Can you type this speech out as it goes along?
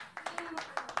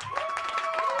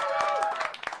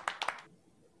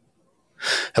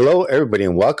Hello, everybody,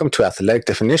 and welcome to Athletic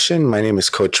Definition. My name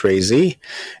is Coach Ray Z,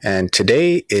 and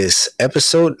today is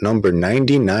episode number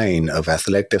 99 of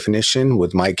Athletic Definition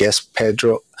with my guest,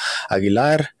 Pedro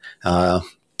Aguilar. Uh,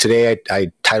 Today,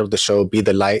 I titled the show Be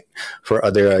the Light for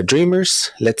Other Dreamers.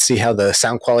 Let's see how the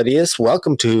sound quality is.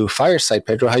 Welcome to Fireside,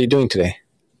 Pedro. How are you doing today?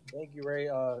 Thank you, Ray.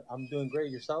 I'm doing great.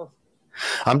 Yourself?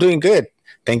 I'm doing good.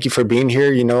 Thank you for being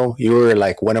here. You know, you were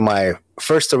like one of my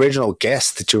first original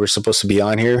guests that you were supposed to be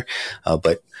on here,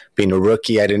 but being a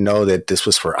rookie, I didn't know that this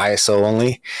was for ISO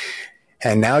only.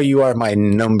 And now you are my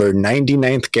number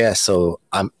 99th guest. So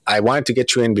I wanted to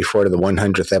get you in before the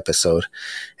 100th episode.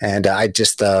 And I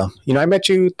just, I met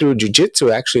you through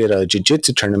jiu-jitsu, actually at a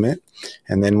jiu-jitsu tournament.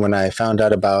 And then when I found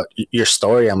out about your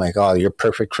story, I'm like, oh, you're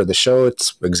perfect for the show.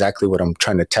 It's exactly what I'm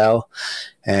trying to tell.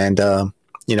 And,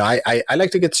 I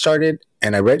like to get started,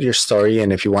 and I read your story.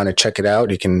 And if you want to check it out,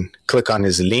 you can click on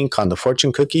his link on the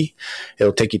fortune cookie.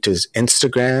 It'll take you to his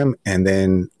Instagram. And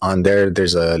then on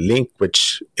there's a link,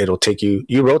 which it'll take you.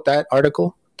 You wrote that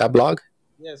article, that blog?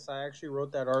 Yes, I actually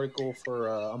wrote that article for.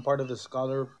 I'm part of the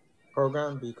scholar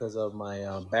program because of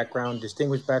my background,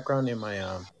 distinguished background in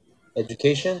my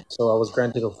education. So I was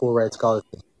granted a full ride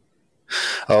scholarship.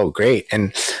 Oh, great.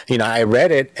 And, I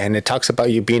read it and it talks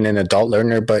about you being an adult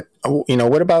learner, but,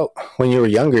 what about when you were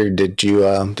younger? Did you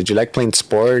like playing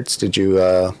sports? Did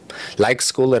you like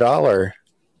school at all, or?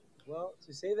 Well,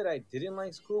 to say that I didn't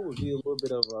like school would be a little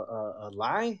bit of a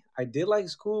lie. I did like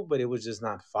school, but it was just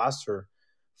not foster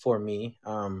for me.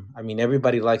 I mean,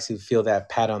 everybody likes to feel that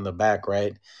pat on the back,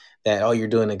 right? That, oh, you're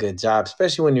doing a good job,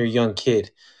 especially when you're a young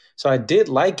kid. So I did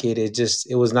like it.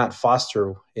 It was not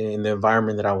foster in the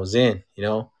environment that I was in.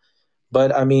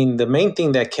 But I mean, the main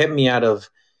thing that kept me out of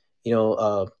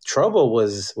trouble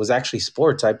was actually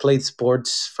sports. I played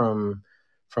sports from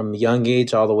young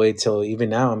age all the way till even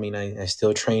now. I mean, I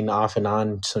still train off and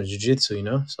on some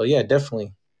jujitsu. So yeah,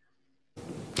 definitely.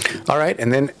 All right.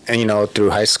 And then,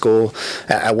 through high school,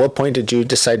 at what point did you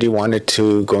decide you wanted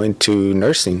to go into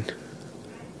nursing?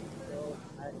 Well,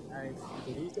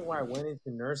 the reason why I went into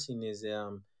nursing is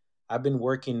I've been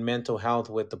working mental health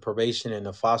with the probation and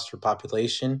the foster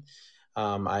population.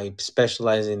 I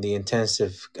specialize in the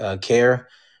intensive care,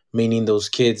 meaning those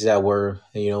kids that were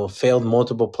failed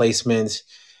multiple placements.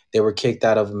 They were kicked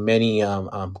out of many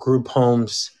group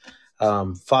homes,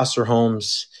 foster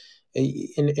homes.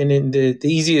 And in the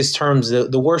easiest terms,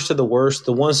 the worst of the worst,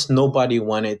 the ones nobody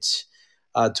wanted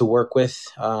to work with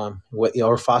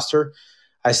or foster.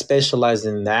 I specialized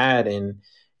in that, and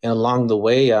along the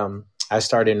way, I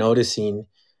started noticing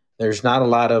there's not a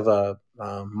lot of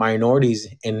minorities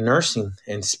in nursing,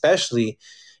 and especially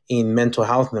in mental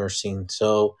health nursing.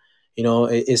 So,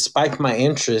 it spiked my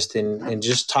interest in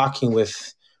just talking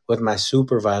with my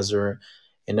supervisor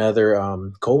and other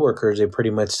coworkers. They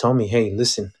pretty much told me, "Hey,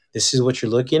 listen, this is what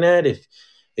you're looking at. If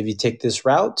you take this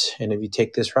route, and if you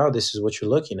take this route, this is what you're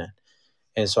looking at."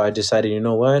 And so I decided, you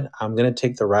know what, I'm going to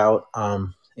take the route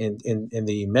in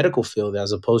the medical field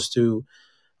as opposed to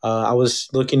I was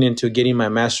looking into getting my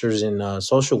master's in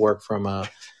social work from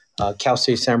Cal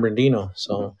State San Bernardino.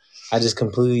 So I just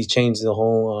completely changed the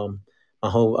whole my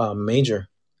whole major.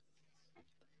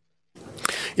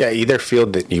 Yeah, either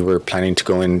field that you were planning to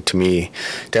go in to me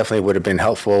definitely would have been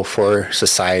helpful for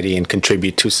society and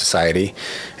contribute to society.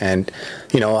 And,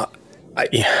 you know,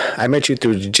 I met you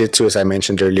through jiu-jitsu, as I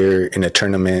mentioned earlier, in a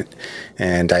tournament.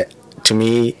 And to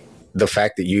me, the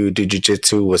fact that you do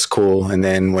jiu-jitsu was cool. And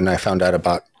then when I found out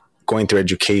about going through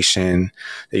education,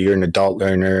 that you're an adult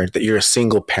learner, that you're a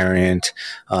single parent,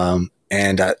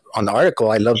 and on the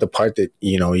article, I love the part that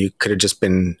you could have just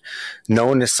been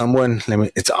known as someone. I mean,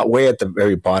 it's way at the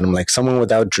very bottom, like someone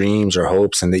without dreams or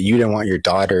hopes, and that you didn't want your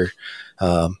daughter,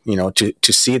 to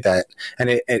see that. And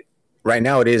it right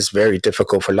now it is very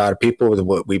difficult for a lot of people with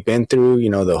what we've been through.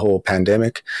 The whole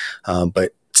pandemic,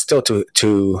 but still,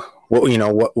 to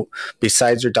what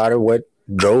besides your daughter, what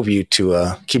drove you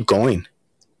to keep going?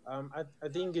 I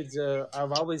think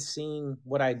I've always seen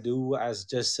what I do as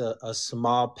just a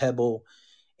small pebble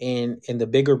in the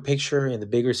bigger picture, in the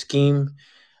bigger scheme.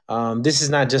 This is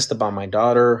not just about my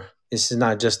daughter. This is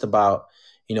not just about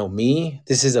me.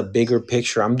 This is a bigger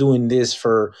picture. I'm doing this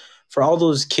for all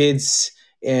those kids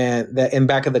and that in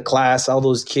back of the class, all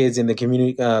those kids in the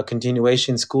community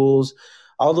continuation schools,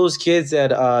 all those kids that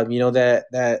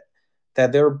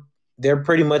that they're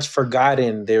pretty much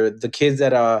forgotten. They're the kids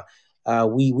that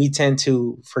we tend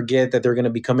to forget that they're going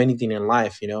to become anything in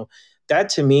life. That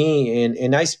to me,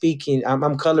 and I speak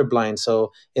I'm colorblind,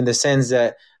 so in the sense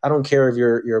that I don't care if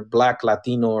you're black,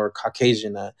 Latino, or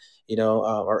Caucasian,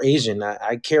 or Asian.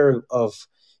 I care of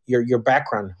your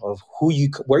background of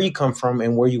where you come from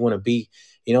and where you want to be.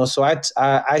 So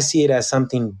I see it as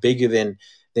something bigger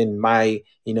than my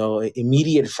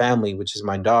immediate family, which is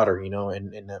my daughter,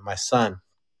 and my son.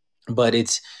 But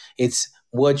it's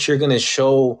what you're going to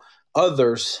show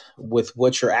others with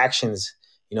what your actions,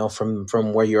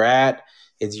 from where you're at,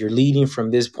 is you're leading from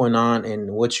this point on,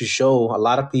 and what you show, a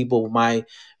lot of people might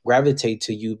gravitate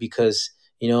to you because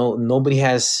nobody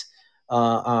has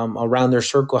around their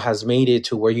circle has made it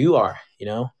to where you are.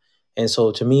 And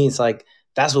so to me, it's like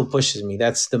that's what pushes me.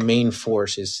 That's the main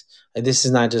force. Is like, this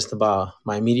is not just about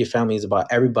my immediate family; it's about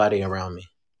everybody around me.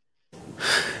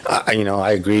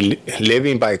 I agree.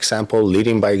 Living by example,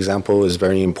 leading by example is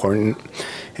very important.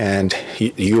 And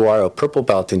you are a purple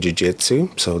belt in jiu-jitsu,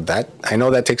 so that I know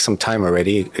that takes some time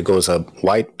already. It goes up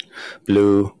white,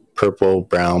 blue, purple,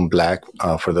 brown, black.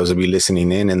 For those of you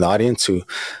listening in the audience who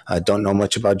don't know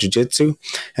much about jiu-jitsu,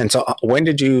 and so when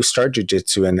did you start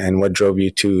jiu-jitsu, and what drove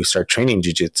you to start training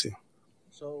jiu-jitsu?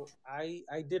 So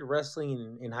I did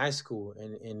wrestling in high school,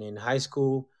 and in high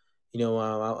school,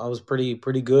 I was pretty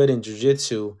good in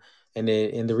jujitsu, and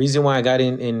the reason why I got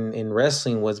in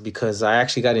wrestling was because I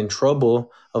actually got in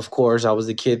trouble. Of course, I was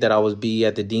the kid that I was be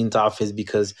at the dean's office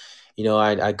because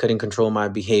I couldn't control my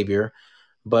behavior.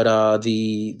 But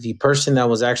the person that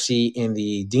was actually in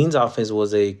the dean's office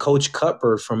was a coach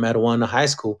Cuthbert from Etiwana High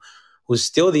School, who's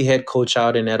still the head coach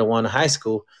out in Etiwana High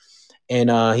School. And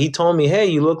he told me, "Hey,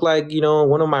 you look like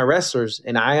one of my wrestlers."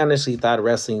 And I honestly thought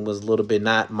wrestling was a little bit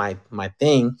not my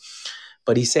thing,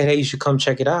 but he said, "Hey, you should come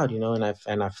check it out."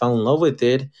 And I fell in love with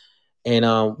it. And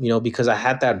because I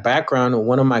had that background,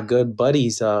 one of my good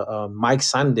buddies, Mike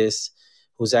Sandis,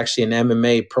 who's actually an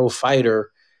MMA pro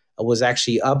fighter, was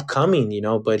actually upcoming.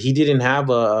 But he didn't have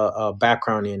a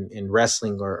background in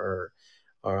wrestling or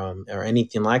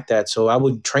anything like that. So I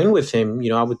would train with him.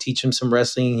 I would teach him some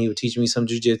wrestling. He would teach me some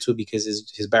jujitsu because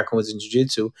his background was in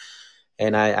jujitsu.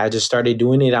 And I just started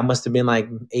doing it. I must have been like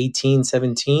 18,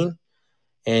 17.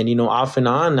 And, off and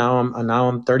on. Now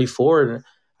I'm 34. And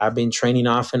I've been training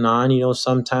off and on,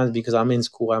 sometimes because I'm in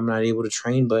school, I'm not able to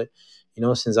train. But,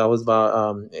 since I was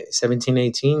about 17,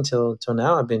 18 till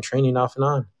now, I've been training off and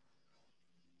on.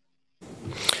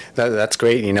 That's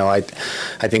great. I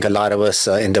think a lot of us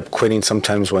end up quitting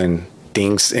sometimes when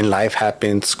things in life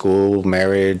happen, school,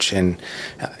 marriage, and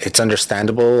it's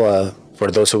understandable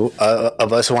for those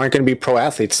of us who aren't going to be pro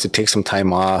athletes to take some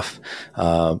time off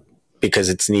because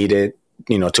it's needed,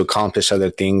 to accomplish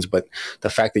other things. But the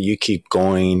fact that you keep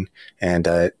going, and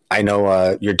I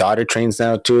know your daughter trains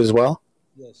now too as well.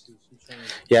 Yes, she trains.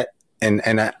 Yeah,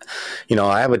 and I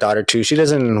have a daughter too. She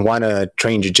doesn't want to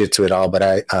train jujitsu at all, but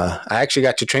I actually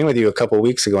got to train with you a couple of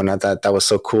weeks ago, and I thought that was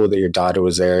so cool that your daughter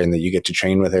was there and that you get to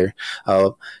train with her.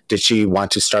 Did she want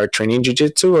to start training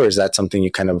jujitsu, or is that something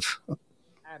you kind of?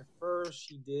 At first,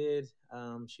 she did.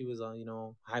 She was,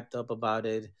 hyped up about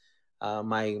it.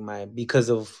 My because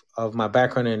of my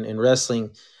background in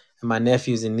wrestling, and my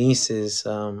nephews and nieces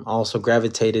also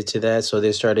gravitated to that, so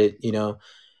they started,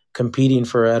 competing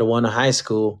for Etiwana High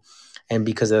School. And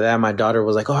because of that, my daughter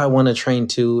was like, "Oh, I want to train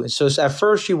too." And so at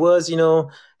first she was,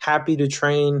 happy to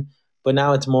train, but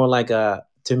now it's more like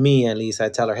to me at least, I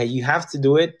tell her, "Hey, you have to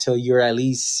do it till you're at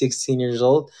least 16 years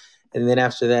old. And then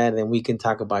after that, then we can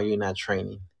talk about you not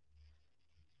training."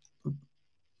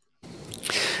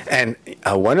 And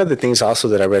one of the things also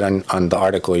that I read on the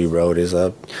article you wrote is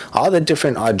all the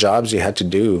different odd jobs you had to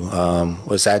do.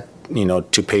 Was that,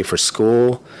 to pay for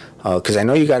school? Because I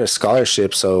know you got a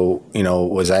scholarship. So,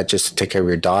 was that just to take care of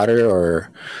your daughter, or,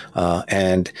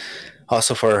 and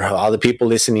also for all the people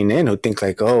listening in who think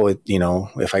like, oh,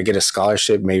 if I get a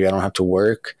scholarship, maybe I don't have to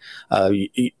work.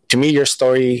 To me, your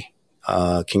story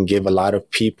can give a lot of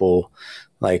people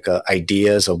like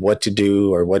ideas of what to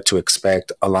do or what to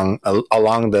expect along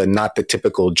the not the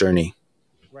typical journey.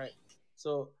 Right.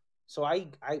 So I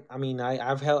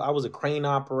was a crane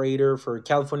operator for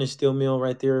California Steel Mill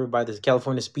right there by the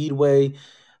California Speedway.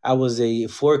 I was a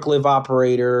forklift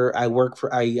operator. I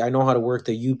know how to work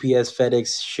the UPS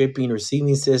FedEx shipping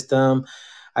receiving system.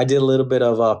 I did a little bit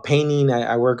of painting.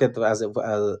 I work as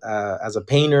a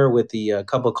painter with the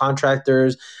couple of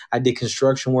contractors. I did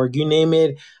construction work. You name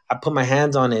it, I put my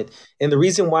hands on it. And the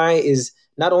reason why is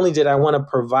not only did I want to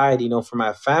provide, for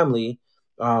my family,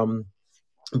 um,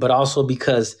 but also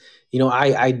because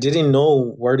I didn't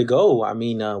know where to go. I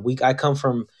mean, I come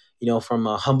from from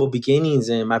humble beginnings,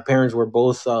 and my parents were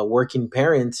both working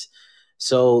parents.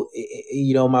 So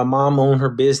my mom owned her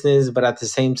business, but at the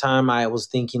same time, I was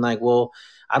thinking like, well,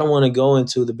 I don't want to go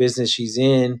into the business she's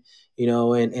in.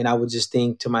 and I would just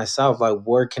think to myself, like,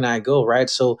 where can I go, right?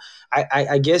 So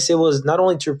I guess it was not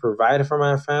only to provide for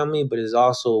my family, but it's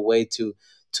also a way to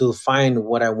find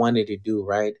what I wanted to do,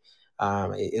 right?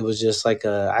 It was just like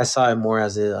I saw it more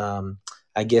as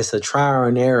I guess, a trial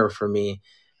and error for me,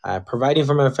 providing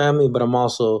for my family, but I'm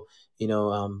also,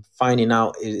 finding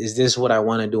out, is this what I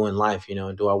want to do in life?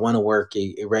 Do I want to work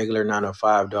a regular 9 to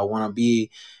 5? Do I want to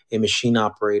be a machine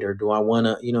operator? Do I want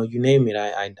to, you name it?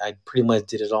 I pretty much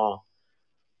did it all.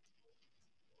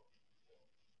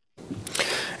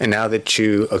 And now that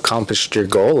you accomplished your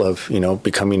goal of,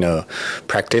 becoming a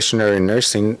practitioner in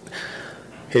nursing,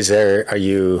 are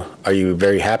you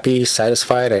very happy,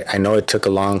 satisfied? I know it took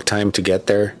a long time to get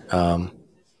there.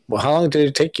 Well, how long did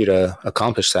it take you to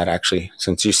accomplish that actually,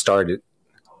 since you started?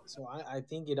 So I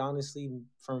think it honestly,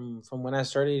 from when I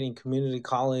started in community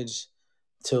college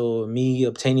to me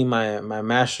obtaining my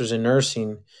master's in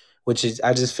nursing, which is,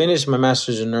 I just finished my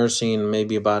master's in nursing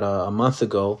maybe about a month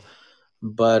ago.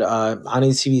 But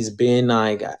honestly, it's been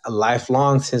like a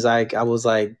lifelong since I was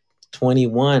like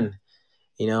 21,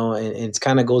 and it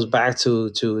kind of goes back to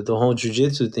the whole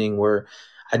jujitsu thing where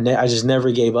I just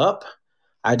never gave up.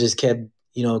 I just kept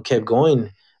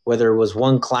going, whether it was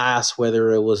one class,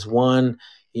 whether it was one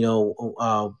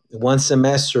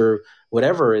semester,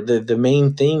 whatever. The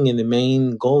main thing and the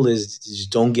main goal is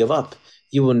just don't give up.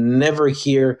 You will never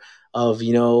hear of,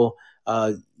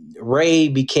 uh, Ray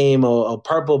became a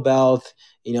purple belt,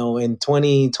 in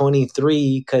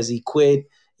 2023 because he quit,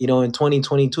 in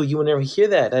 2022. You will never hear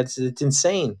that. It's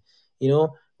insane.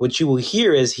 What you will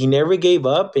hear is he never gave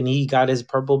up and he got his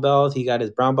purple belt, he got his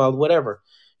brown belt, whatever.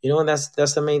 And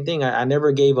that's the main thing. I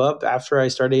never gave up after I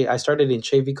started. I started in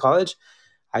Chevy College.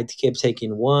 I kept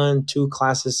taking one, two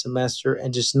classes a semester,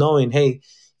 and just knowing, hey,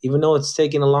 even though it's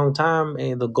taking a long time,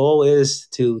 and the goal is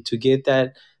to get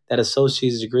that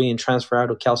associate's degree and transfer out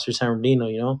to Cal State San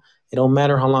Bernardino. It don't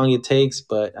matter how long it takes,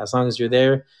 but as long as you're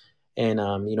there, and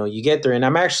you get there. And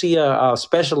I'm actually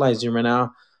specializing right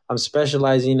now. I'm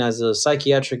specializing as a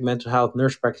psychiatric mental health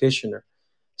nurse practitioner.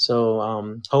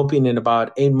 So hoping in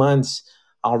about 8 months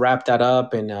I'll wrap that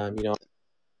up and be done.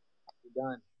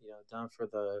 Done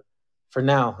for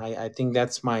now. I think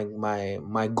that's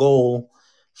my goal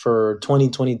for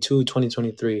 2022,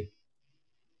 2023.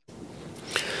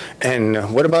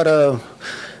 And what about I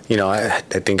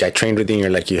think I trained with you. And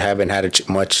you're like you haven't had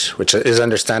much, which is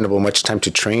understandable, much time to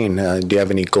train. Do you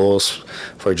have any goals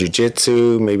for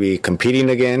jujitsu? Maybe competing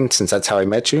again, since that's how I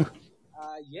met you.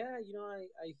 Yeah,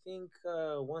 I think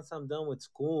once I'm done with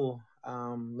school,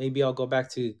 maybe I'll go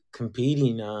back to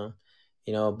competing.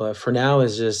 But for now,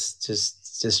 it's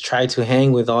just try to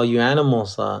hang with all you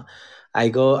animals. I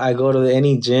go to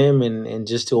any gym and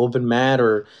just to open mat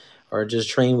or just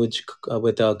train with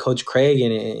Coach Craig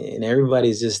and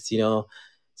everybody's just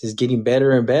getting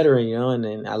better and better.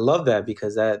 And I love that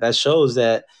because that shows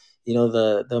that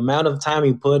the amount of time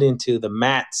you put into the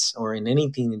mats or in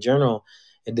anything in general,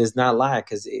 it does not lie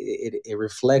because it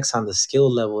reflects on the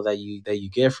skill level that you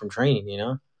get from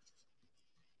training.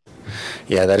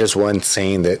 Yeah, that is one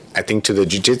saying that I think to the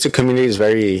jiu-jitsu community is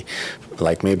very,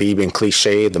 like maybe even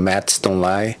cliche. The mats don't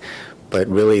lie, but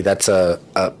really that's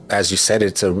as you said,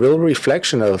 it's a real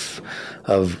reflection of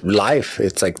life.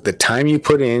 It's like the time you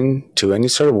put in to any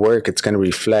sort of work, it's going to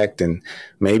reflect. And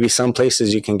maybe some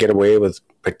places you can get away with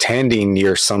pretending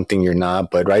you're something you're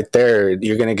not, but right there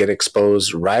you're going to get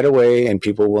exposed right away, and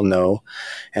people will know.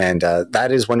 And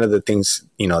that is one of the things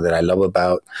that I love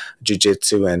about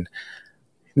jiu-jitsu. And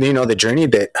the journey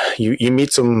that you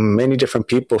meet so many different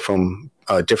people from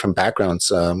different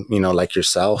backgrounds, like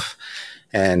yourself.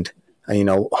 And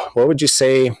what would you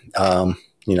say,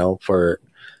 for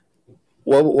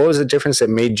what was the difference that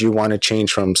made you want to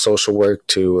change from social work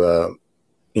to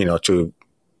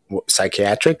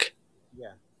psychiatric?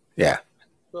 Yeah. Yeah.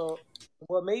 So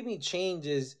what made me change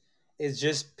is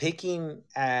just picking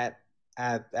at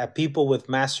people with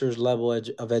master's level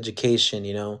of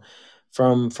education.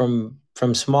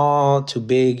 From small to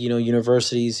big,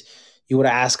 universities.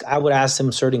 I would ask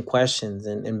them certain questions,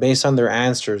 and based on their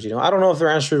answers, I don't know if their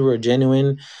answers were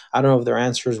genuine. I don't know if their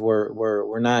answers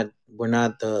were not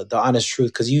the honest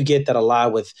truth, because you get that a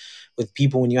lot with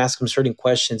people when you ask them certain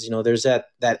questions. There's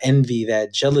that envy,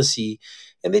 that jealousy,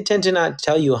 and they tend to not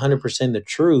tell you 100% the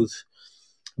truth.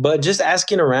 But just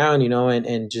asking around,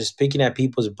 and just picking at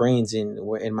people's brains in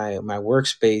my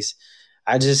workspace,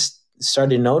 I just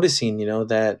started noticing,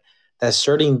 that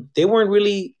certain they weren't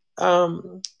really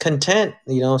content.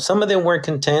 Some of them weren't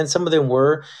content, some of them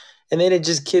were, and then it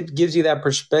just gives you that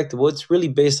perspective. Well, it's really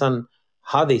based on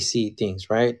how they see things,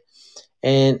 right?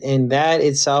 and that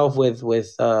itself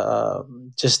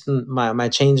just my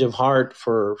change of heart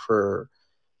for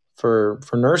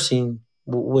nursing.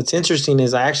 What's interesting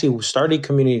is I actually started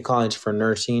community college for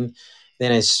nursing,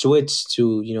 then I switched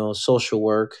to social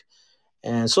work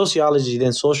and sociology,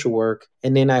 then social work,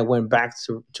 and then I went back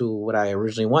to what I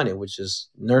originally wanted, which is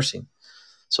nursing.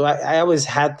 So I always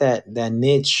had that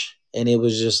niche, and it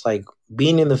was just like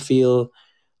being in the field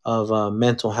of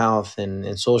mental health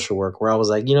and social work, where I was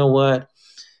like, you know what,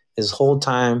 this whole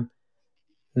time,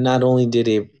 not only did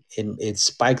it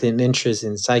spiked an interest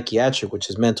in psychiatric, which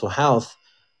is mental health,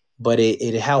 but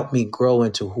it helped me grow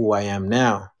into who I am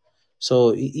now.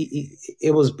 So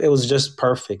it was just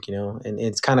perfect, and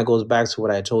it kind of goes back to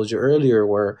what I told you earlier,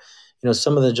 where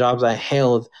some of the jobs I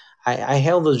held, I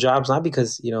held those jobs not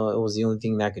because it was the only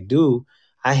thing that I could do.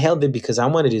 I held it because I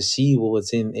wanted to see what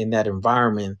was in that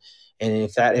environment, and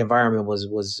if that environment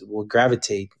was would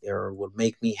gravitate or would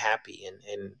make me happy,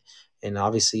 and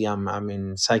obviously I'm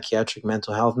in psychiatric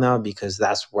mental health now because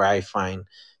that's where I find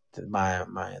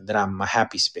that I'm a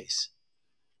happy space.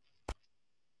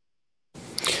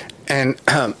 And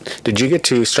did you get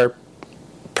to start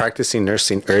practicing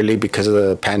nursing early because of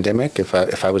the pandemic? If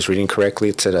I was reading correctly,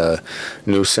 it said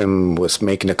Newsom was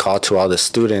making a call to all the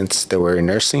students that were in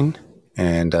nursing,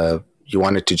 and you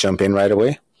wanted to jump in right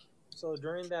away. So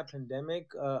during that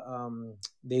pandemic,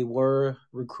 they were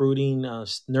recruiting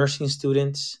nursing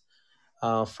students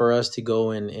for us to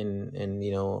go and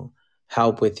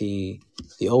help with the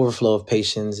overflow of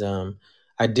patients.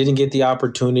 I didn't get the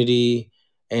opportunity,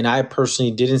 and I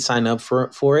personally didn't sign up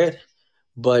for it.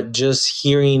 But just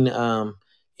hearing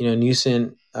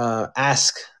Newsom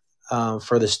ask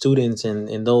for the students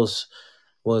and those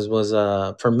was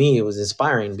for me, it was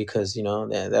inspiring because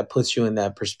that puts you in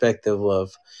that perspective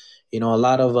of a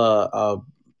lot of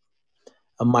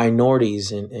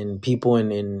minorities and people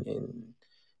in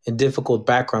difficult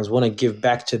backgrounds want to give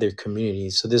back to their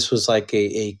communities. So this was like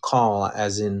a call,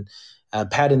 as in a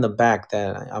pat in the back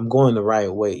that I'm going the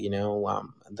right way.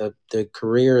 The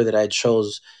career that I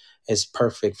chose is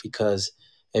perfect because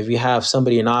if you have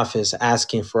somebody in office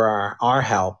asking for our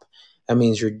help, that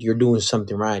means you're doing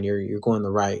something right. You're going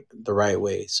the right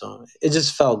way. So it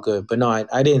just felt good. But no,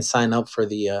 I didn't sign up for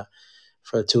the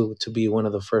for to be one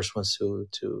of the first ones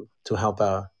to help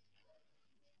out.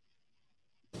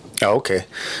 Oh, okay.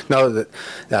 No,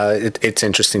 it's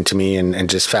interesting to me and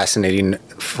just fascinating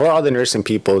for all the nursing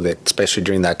people that, especially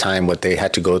during that time, what they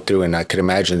had to go through. And I could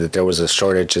imagine that there was a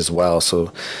shortage as well.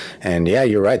 So, and yeah,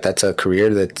 you're right. That's a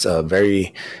career that's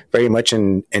very, very much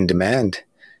in demand.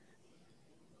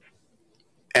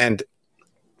 And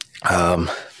let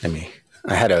me,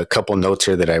 I had a couple notes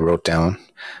here that I wrote down,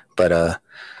 but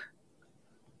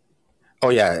oh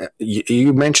yeah,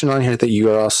 you mentioned on here that you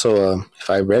are also, if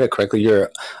I read it correctly, you're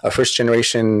a first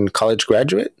generation college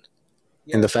graduate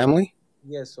in the Yes, family.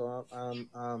 yes. So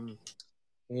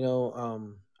you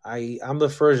know, I'm the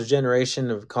first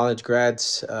generation of college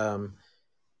grads.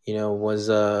 Was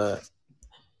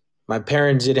My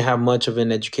parents didn't have much of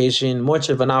an education, much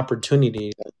of an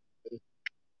opportunity,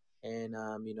 and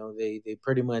they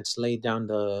pretty much laid down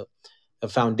the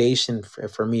foundation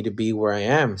for me to be where I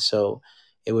am. So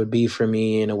it would be for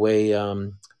me in a way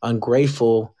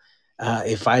ungrateful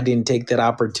if I didn't take that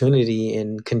opportunity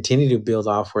and continue to build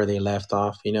off where they left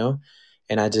off.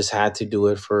 And I just had to do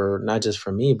it for not just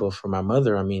for me, but for my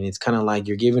mother. I mean, it's kind of like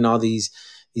you're giving all these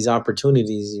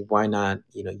opportunities. Why not,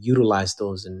 utilize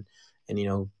those and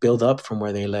build up from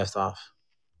where they left off?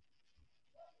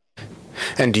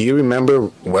 And do you remember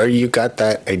where you got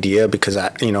that idea? Because I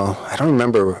don't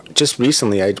remember. Just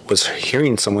recently, I was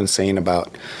hearing someone saying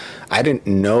about, I didn't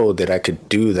know that I could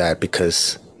do that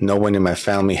because no one in my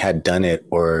family had done it,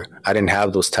 or I didn't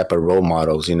have those type of role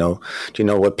models. Do you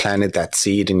know what planted that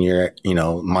seed in your,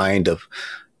 mind of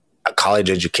a college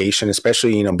education,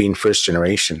 especially, being first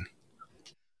generation?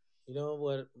 You know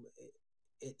what?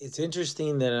 It's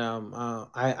interesting that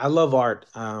I love art.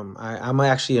 I'm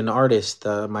actually an artist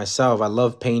myself. I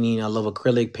love painting. I love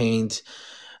acrylic paint.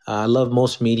 I love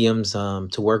most mediums to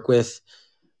work with.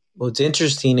 What's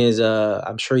interesting is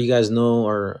I'm sure you guys know,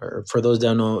 or for those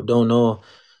that don't know,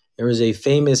 there was a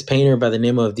famous painter by the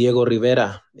name of Diego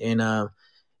Rivera, and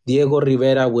Diego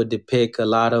Rivera would depict a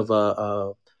lot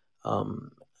of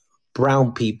um,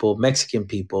 brown people, Mexican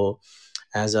people,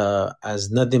 as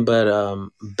nothing but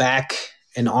back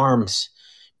and arms,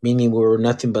 meaning we were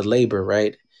nothing but labor,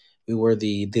 right? We were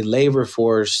the labor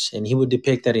force, and he would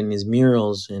depict that in his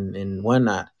murals and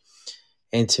whatnot.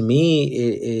 And to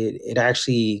me, it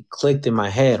actually clicked in my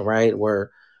head, right? Where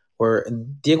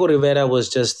Diego Rivera was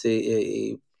just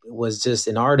was just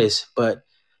an artist, but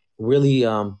really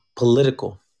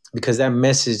political, because that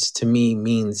message to me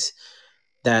means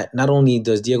that not only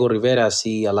does Diego Rivera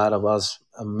see a lot of us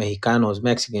Mexicanos,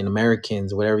 Mexican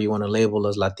Americans, whatever you want to label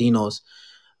us, Latinos,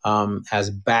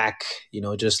 as back,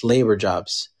 just labor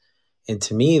jobs. And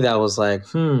to me, that was like,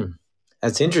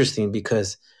 that's interesting,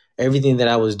 because everything that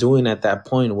I was doing at that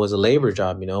point was a labor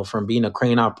job, from being a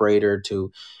crane operator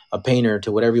to a painter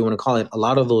to whatever you want to call it. A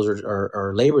lot of those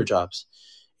are labor jobs,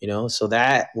 So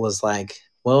that was like,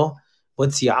 well,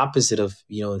 what's the opposite of,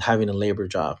 having a labor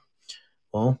job?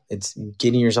 Well, it's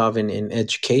getting yourself in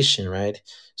education, right?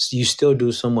 So you still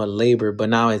do somewhat labor, but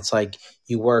now it's like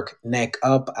you work neck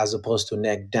up as opposed to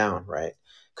neck down, right?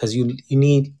 Because you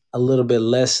need a little bit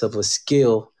less of a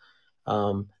skill,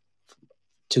 um,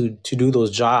 to do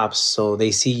those jobs. So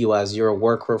they see you as you're a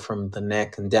worker from the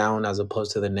neck and down as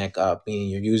opposed to the neck up, meaning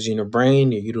you're using your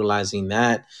brain, you're utilizing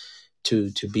that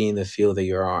to be in the field that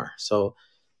you are. So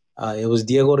it was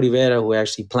Diego Rivera who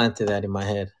actually planted that in my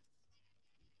head.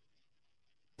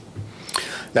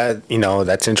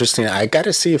 That's interesting. I got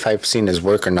to see if I've seen his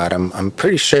work or not. I'm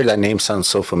pretty sure that name sounds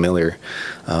so familiar,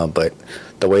 but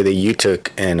the way that you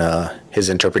took and his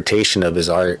interpretation of his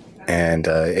art and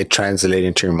it translated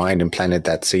into your mind and planted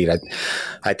that seed.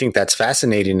 I think that's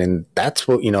fascinating, and that's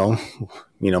what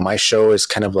my show is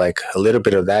kind of like a little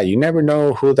bit of that. You never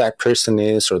know who that person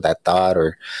is or that thought,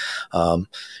 or um,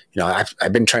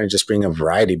 I've been trying to just bring a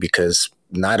variety, because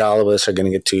not all of us are going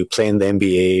to get to play in the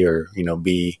NBA or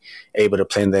be able to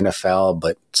play in the NFL,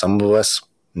 but some of us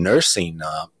nursing,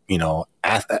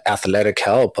 athletic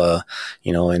help,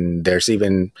 and there's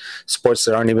even sports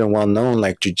that aren't even well known,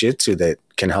 like jujitsu, that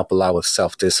can help a lot with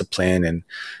self discipline and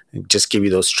just give you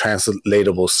those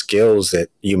translatable skills that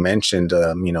you mentioned.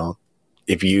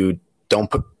 If you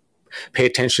don't pay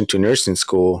attention to nursing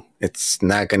school, it's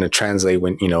not going to translate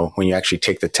when you actually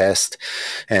take the test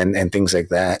and things like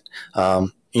that.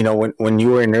 When you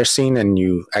were in nursing and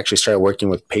you actually started working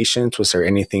with patients, was there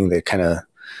anything that kind of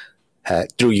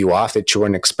threw you off that you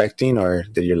weren't expecting, or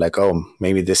that you're like, oh,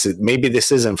 maybe this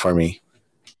isn't for me?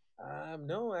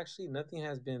 No, actually, nothing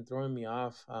has been throwing me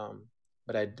off.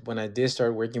 But when I did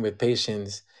start working with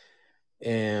patients,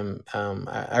 and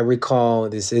I recall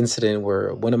this incident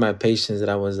where one of my patients that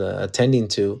I was attending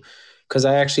to, because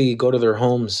I actually go to their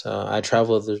homes. I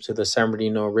travel to the San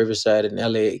Bernardino, Riverside, and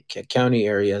LA County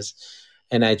areas,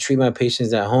 and I treat my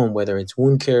patients at home, whether it's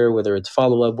wound care, whether it's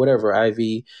follow up, whatever,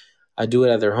 IV. I do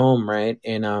it at their home, right?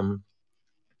 And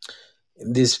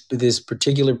this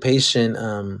particular patient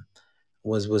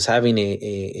was having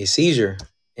a seizure,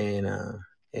 and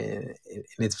and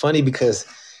it's funny because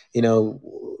you know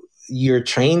you're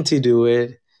trained to do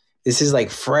it. This is like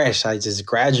fresh. I just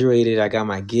graduated. I got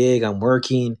my gig. I'm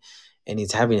working, and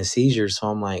he's having a seizure. So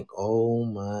I'm like, oh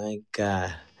my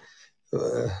god,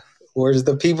 uh, where's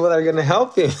the people that are gonna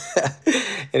help him?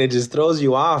 And it just throws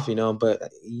you off, But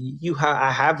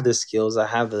I have the skills. I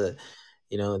have the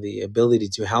ability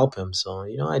to help him. So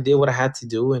I did what I had to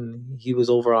do, and he was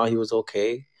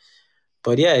okay.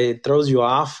 But yeah, it throws you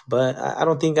off. But I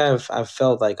don't think I've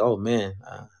felt like, oh man,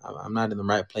 I'm not in the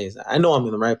right place. I know I'm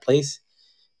in the right place,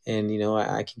 and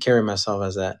I can carry myself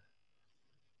as that.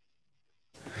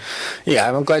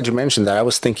 Yeah, I'm glad you mentioned that. I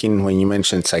was thinking when you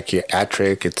mentioned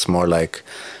psychiatric, it's more like,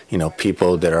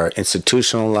 people that are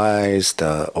institutionalized,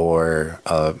 or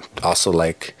also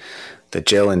like the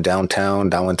jail in downtown.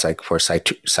 That one's like for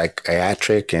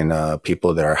psychiatric and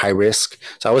people that are high risk.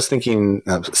 So I was thinking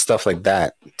stuff like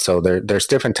that. So there's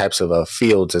different types of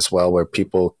fields as well where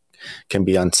people can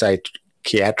be on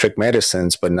psychiatric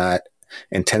medicines, but not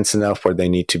intense enough where they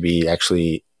need to be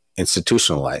actually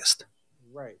institutionalized.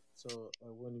 Right. So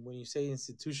when you say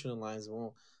institutionalized,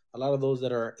 well, a lot of those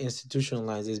that are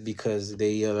institutionalized is because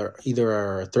they either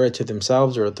are a threat to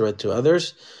themselves or a threat to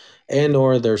others, and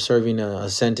or they're serving a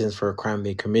sentence for a crime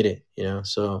they committed.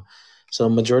 So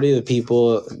majority of the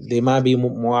people, they might be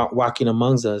walking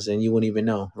amongst us, and you wouldn't even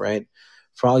know, right?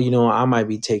 For all you know, I might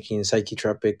be taking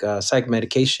psychotropic psych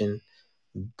medication,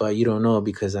 but you don't know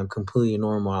because I'm completely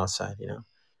normal outside.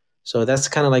 So that's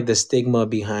kind of like the stigma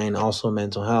behind also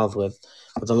mental health. With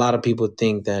a lot of people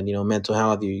think that mental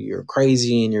health, you're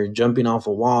crazy and you're jumping off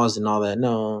of walls and all that.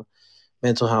 No,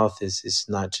 mental health is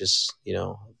not just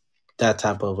that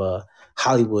type of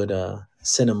Hollywood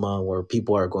cinema where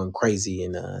people are going crazy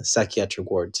in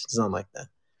psychiatric wards. It's not like that.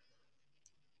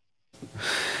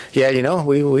 Yeah,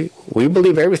 we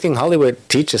believe everything Hollywood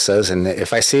teaches us, and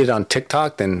if I see it on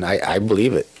TikTok, then I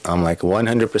believe it. I'm like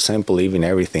 100% believing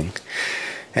everything.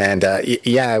 And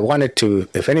yeah, I wanted to,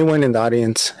 if anyone in the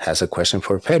audience has a question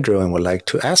for Pedro and would like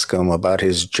to ask him about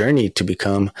his journey to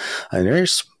become a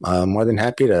nurse, I'm more than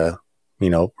happy to,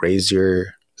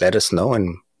 let us know,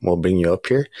 and we'll bring you up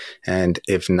here. And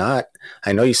if not,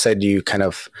 I know you said you kind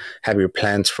of have your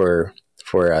plans for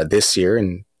this year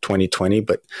in 2020,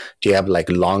 but do you have like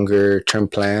longer term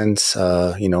plans?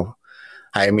 I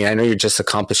mean, I know you're just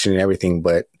accomplishing everything,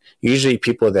 but usually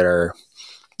people that are,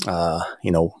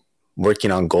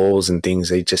 working on goals and things,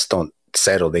 they just don't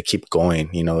settle. They keep going.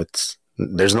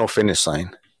 There's no finish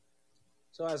line.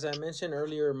 So as I mentioned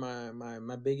earlier,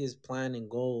 my biggest plan and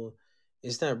goal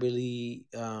is not really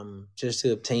just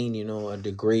to obtain, a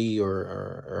degree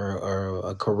or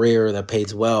a career that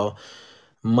pays well.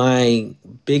 My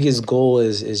biggest goal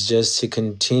is just to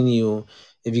continue.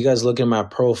 If you guys look at my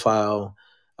profile,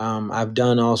 I've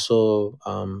done also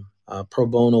pro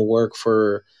bono work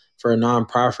for a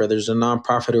nonprofit. There's a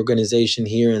nonprofit organization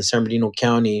here in San Bernardino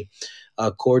County,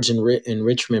 Cords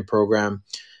Enrichment Program.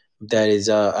 That is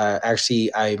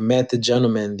actually, I met the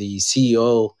gentleman, the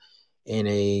CEO, in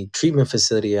a treatment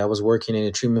facility. I was working in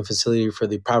a treatment facility for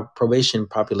the probation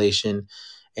population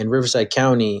in Riverside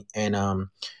County, and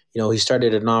he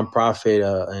started a nonprofit,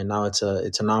 and now it's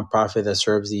a nonprofit that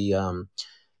serves the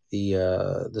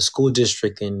school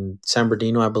district in San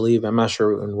Bernardino, I believe. I'm not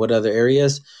sure in what other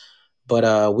areas,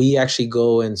 but we actually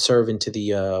go and serve into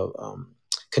the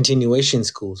continuation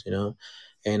schools,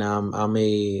 and I'm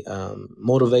a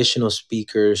motivational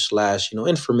speaker slash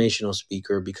informational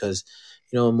speaker, because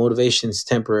motivation is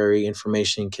temporary,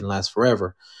 information can last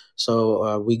forever.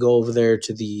 So we go over there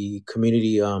to the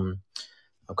community to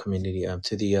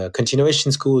the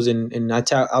continuation schools, and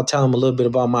I'll tell them a little bit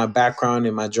about my background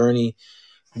and my journey,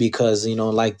 because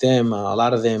like them, a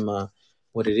lot of them,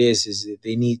 what it is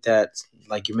they need that,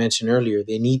 like you mentioned earlier,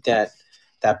 they need that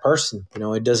person.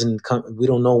 It doesn't come, we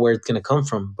don't know where it's going to come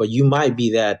from, but you might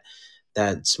be that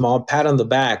small pat on the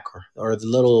back, or the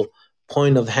little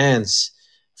point of hands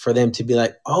for them to be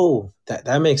like, oh,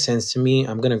 that makes sense to me.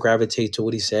 I'm going to gravitate to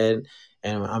what he said,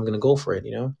 and I'm going to go for it.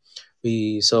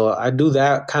 So I do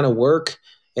that kind of work,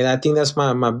 and I think that's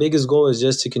my biggest goal, is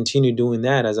just to continue doing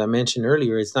that. As I mentioned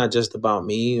earlier, it's not just about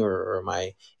me or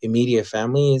my immediate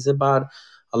family. It's about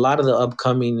a lot of the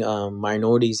upcoming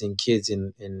minorities and kids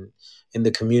in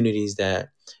the communities that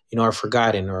are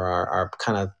forgotten, or are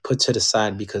kind of put to the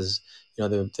side, because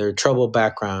they're troubled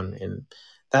background. And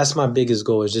that's my biggest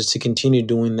goal, is just to continue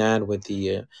doing that with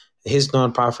the his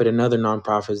nonprofit and other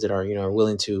nonprofits that are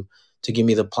willing to give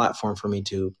me the platform for me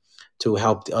to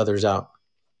help the others out.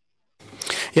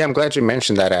 Yeah, I'm glad you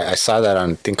mentioned that. I saw that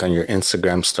on, I think, on your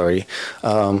Instagram story.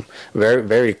 Very,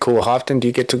 very cool. How often do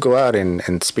you get to go out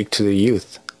and speak to the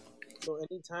youth? So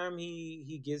anytime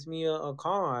he gives me a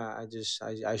call,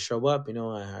 I show up.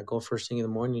 I go first thing in the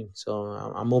morning. So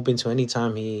I'm open to any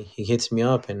time he hits me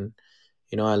up, and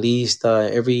at least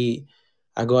every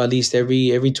I go at least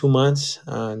every 2 months.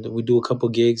 We do a couple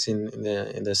gigs in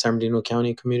the San Bernardino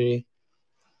County community.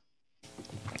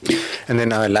 And then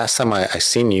last time I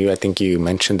seen you, I think you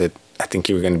mentioned that I think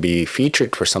you were going to be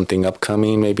featured for something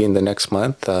upcoming, maybe in the next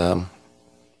month.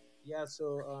 Yeah,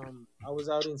 so I was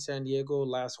out in San Diego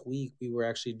last week. We were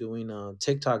actually doing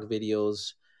TikTok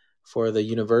videos for the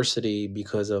university,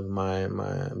 because of my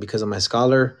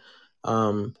scholar.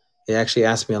 They actually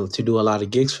asked me to do a lot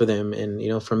of gigs for them,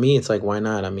 and for me, it's like, why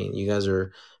not? I mean, you guys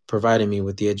are providing me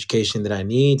with the education that I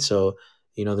need, so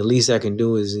the least I can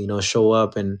do is show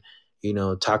up and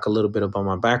talk a little bit about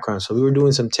my background. So we were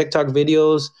doing some TikTok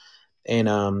videos, and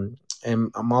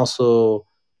I'm also,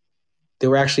 they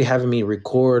were actually having me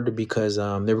record, because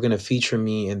they were going to feature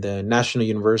me in the National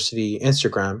University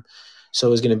Instagram. So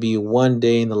it was going to be one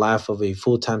day in the life of a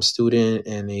full time student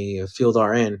and a field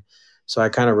RN. So I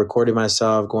kind of recorded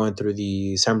myself going through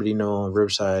the San Bernardino,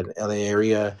 Riverside, LA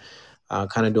area,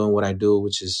 kind of doing what I do,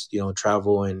 which is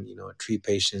travel and treat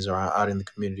patients or out in the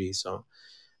community. So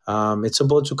it's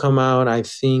supposed to come out, I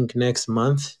think, next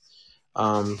month,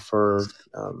 for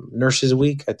Nurses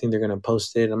Week. I think they're gonna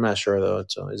post it. I'm not sure though,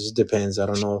 so it just depends. I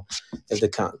don't know if the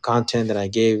content that I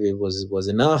gave it was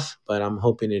enough, but I'm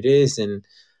hoping it is, and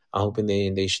I'm hoping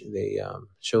they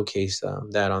showcase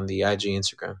that on the IG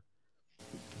Instagram.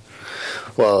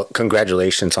 Well,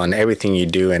 congratulations on everything you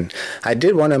do. And I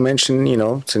did want to mention,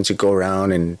 since you go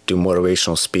around and do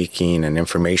motivational speaking and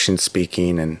information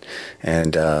speaking,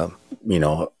 and you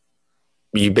know,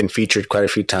 you've been featured quite a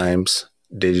few times.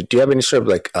 Do you have any sort of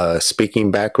like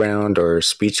speaking background or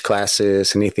speech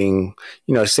classes, anything?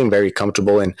 You seem very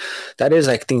comfortable, and that is,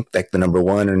 I think, like the number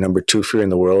one or number two fear in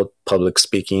the world: public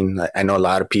speaking. I know a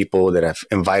lot of people that I've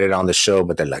invited on the show,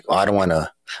 but they're like, "Oh, I don't want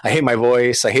to. I hate my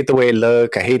voice. I hate the way I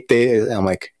look. I hate this." I'm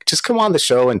like, just come on the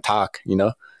show and talk.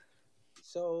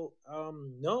 So,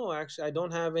 no, actually, I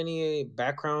don't have any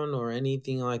background or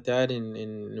anything like that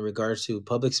in regards to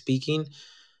public speaking.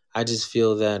 I just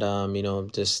feel that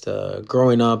just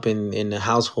growing up in the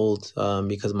household,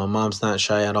 because my mom's not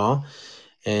shy at all,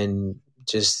 and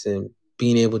just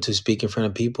being able to speak in front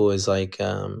of people is like,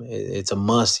 it's a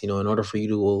must. In order for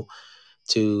you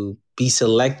to be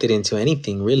selected into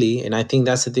anything really. And I think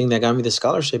that's the thing that got me the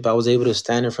scholarship. I was able to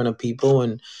stand in front of people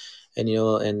and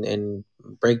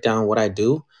break down what I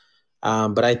do.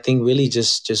 But I think really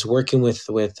just working with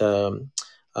a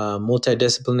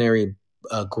multidisciplinary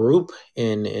group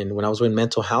in when I was in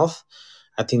mental health,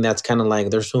 I think that's kind of like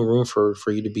there's no room for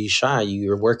you to be shy.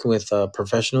 You're working with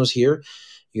professionals here.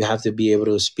 You have to be able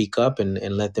to speak up and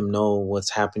let them know what's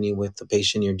happening with the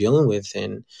patient you're dealing with,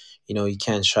 and you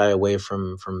can't shy away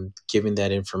from giving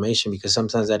that information, because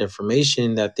sometimes that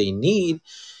information that they need,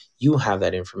 you have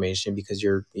that information because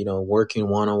you're working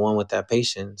one on one with that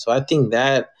patient. So I think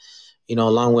that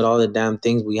along with all the damn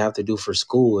things we have to do for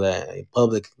school,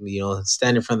 public,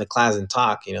 stand in front of the class and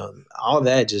talk, all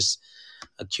that just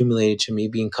accumulated to me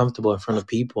being comfortable in front of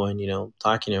people and,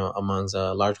 talking amongst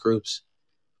large groups.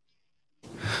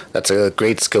 That's a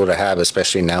great skill to have,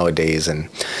 especially nowadays. And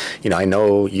I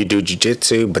know you do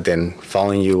jujitsu, but then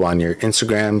following you on your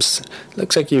Instagrams,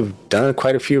 looks like you've done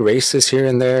quite a few races here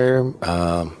and there.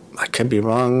 I could be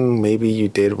wrong. Maybe you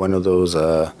did one of those,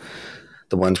 the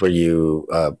ones where you,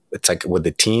 it's like with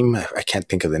the team. I can't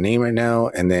think of the name right now.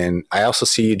 And then I also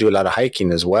see you do a lot of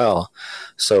hiking as well.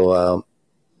 So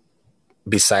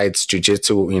besides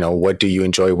jujitsu, what do you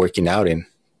enjoy working out in?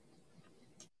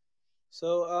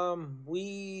 So,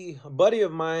 a buddy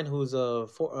of mine who's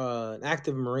an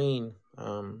active Marine,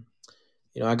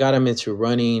 I got him into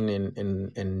running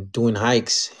and doing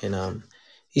hikes, and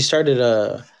he started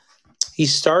a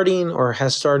he's starting or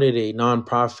has started a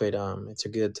nonprofit.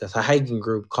 It's a hiking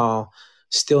group called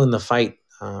Still in the Fight.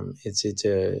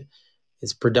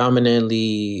 It's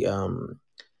predominantly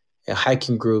a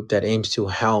hiking group that aims to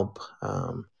help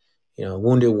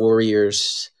wounded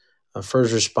warriors,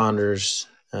 first responders,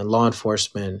 law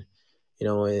enforcement.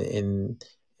 And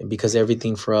because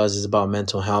everything for us is about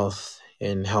mental health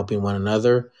and helping one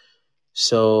another.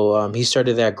 So he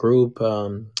started that group.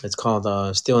 It's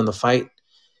called Still in the Fight,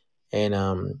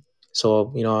 and so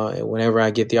whenever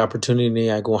I get the opportunity,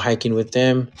 I go hiking with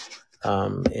them,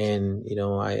 and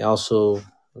I also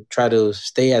try to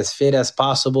stay as fit as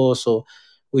possible. So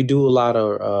we do a lot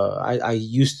of. I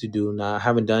used to do. Now I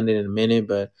haven't done it in a minute,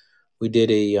 but we did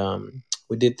a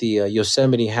we did the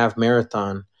Yosemite half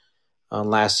marathon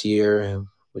last year,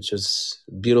 which was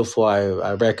beautiful.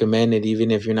 I recommend it,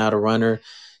 even if you're not a runner,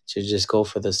 to just go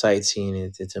for the sightseeing.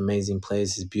 It's an amazing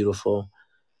place. It's beautiful.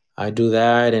 I do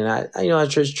that, and I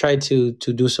just try to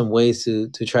do some ways to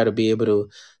try to be able to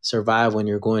survive when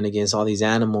you're going against all these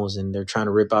animals and they're trying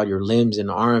to rip out your limbs and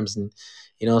arms, and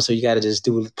so you got to just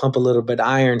do pump a little bit of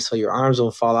iron so your arms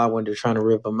don't fall out when they're trying to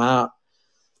rip them out.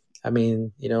 I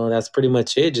mean, that's pretty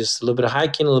much it. Just a little bit of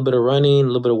hiking, a little bit of running, a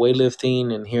little bit of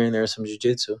weightlifting, and here and there some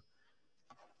jujitsu.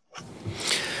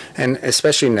 And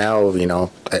especially now,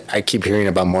 I keep hearing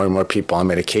about more and more people on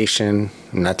medication.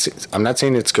 I'm not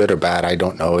saying it's good or bad. I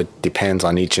don't know. It depends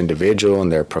on each individual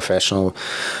and their professional.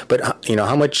 But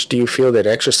how much do you feel that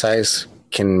exercise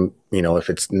can, if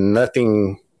it's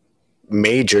nothing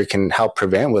major, can help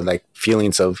prevent with like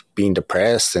feelings of being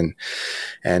depressed and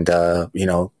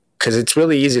because it's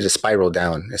really easy to spiral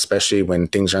down, especially when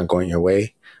things aren't going your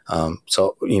way.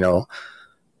 So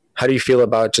how do you feel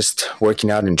about just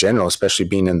working out in general, especially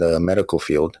being in the medical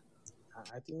field?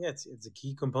 I think it's a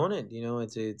key component.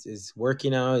 It's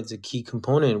working out. It's a key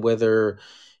component. Whether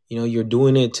you're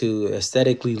doing it to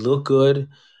aesthetically look good,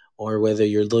 or whether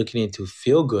you're looking it to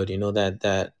feel good.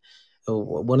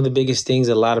 One of the biggest things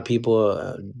a lot of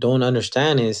people don't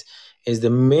understand is the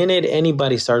minute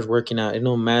anybody starts working out, it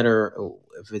don't matter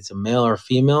if it's a male or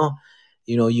female.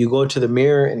 You go to the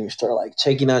mirror and you start like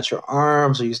checking out your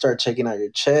arms, or you start checking out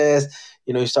your chest.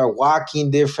 You start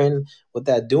walking different. What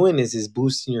that doing is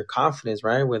boosting your confidence,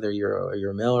 right? Whether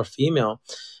you're male or female,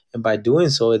 and by doing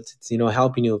so, it's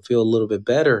helping you feel a little bit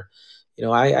better.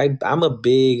 I'm a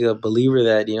big believer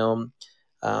that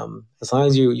as long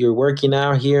as you're working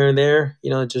out here and there,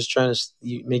 just trying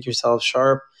to make yourself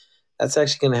sharp, that's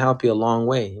actually going to help you a long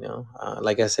way.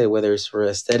 Like I said, whether it's for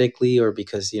aesthetically or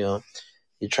because you're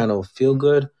trying to feel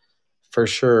good, for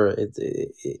sure,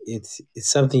 it's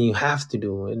something you have to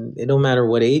do, and it don't matter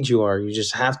what age you are. You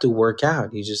just have to work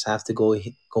out. You just have to go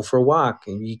for a walk.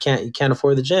 And you can't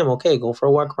afford the gym. Okay, go for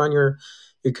a walk around your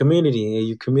community.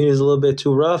 Your community is a little bit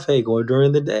too rough. Hey, go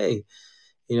during the day.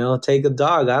 Take a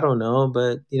dog. I don't know,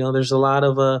 but there's a lot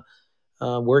of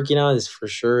working out is for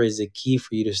sure is a key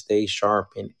for you to stay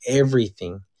sharp in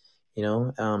everything. You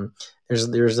know,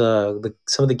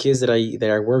 some of the kids that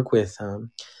I work with.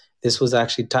 This was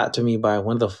actually taught to me by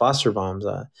one of the foster moms.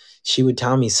 She would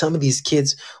tell me some of these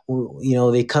kids,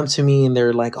 they come to me and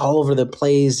they're like all over the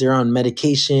place. They're on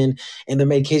medication and the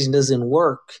medication doesn't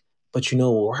work. But you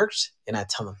know what works? And I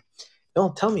tell them,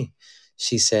 don't tell me.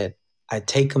 She said, I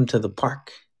take them to the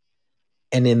park,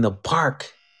 and in the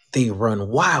park they run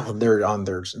wild. They're on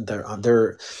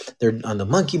the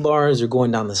monkey bars. They're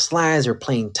going down the slides. They're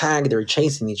playing tag. They're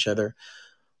chasing each other.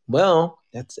 Well,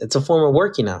 it's a form of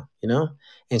working out, you know.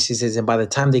 And she says, and by the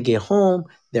time they get home,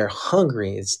 they're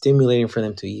hungry. It's stimulating for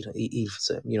them to eat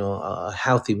a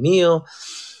healthy meal,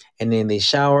 and then they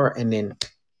shower, and then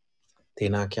they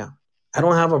knock out. I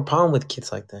don't have a problem with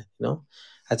kids like that. You know,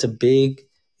 that's a big.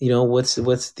 What's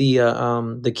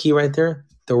the key right there?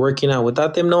 They're working out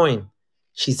without them knowing.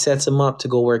 She sets them up to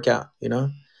go work out. You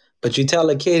know, but you tell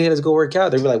a kid, "Hey, let's go work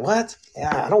out." They'll be like, "What?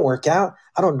 Yeah, I don't work out.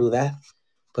 I don't do that."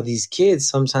 But these kids,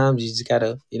 sometimes you just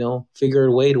gotta, figure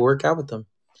a way to work out with them,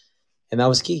 and that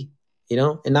was key.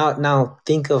 And now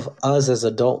think of us as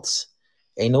adults.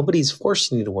 Ain't nobody's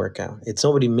forcing you to work out. It's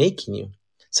nobody making you.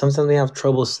 Sometimes they have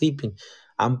trouble sleeping.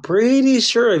 I'm pretty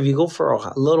sure if you go for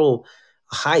a little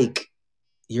hike,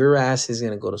 your ass is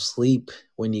gonna go to sleep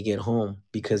when you get home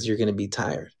because you're gonna be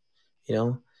tired. You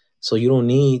know, so you don't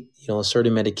need a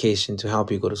certain medication to help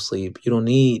you go to sleep. You don't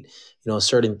need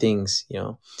certain things.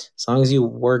 As long as you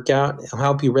work out, it'll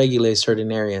help you regulate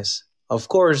certain areas. Of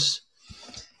course,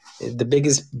 the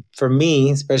biggest for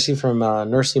me, especially from a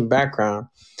nursing background,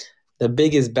 the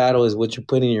biggest battle is what you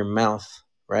put in your mouth,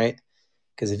 right?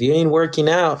 Because if you ain't working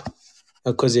out,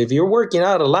 because if you're working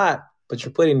out a lot, but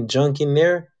you're putting junk in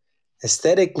there,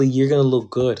 aesthetically, you're going to look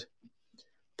good.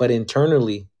 But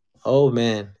internally, oh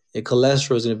man, your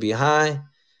cholesterol is going to be high,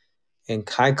 and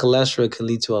high cholesterol can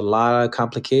lead to a lot of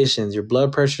complications. Your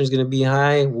blood pressure is going to be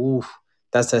high. Oof,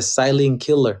 that's a silent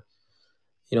killer.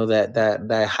 That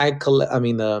the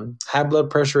high blood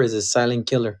pressure is a silent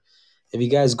killer. If you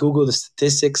guys Google the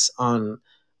statistics on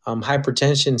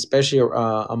hypertension, especially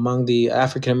among the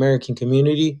African American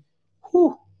community,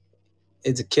 whew,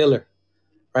 it's a killer,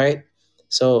 right?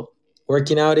 So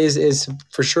working out is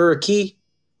for sure a key,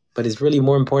 but it's really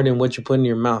more important what you put in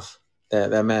your mouth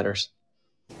that matters.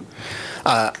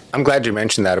 I'm glad you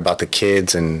mentioned that about the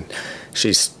kids, and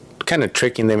she's kind of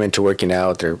tricking them into working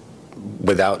out. They're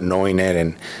without knowing it.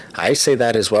 And I say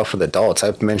that as well for the adults.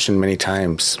 I've mentioned many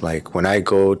times, like when I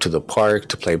go to the park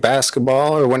to play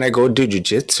basketball or when I go do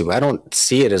jujitsu, I don't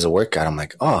see it as a workout. I'm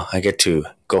like, oh, I get to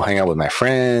go hang out with my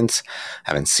friends.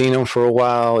 I haven't seen them for a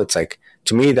while. It's like,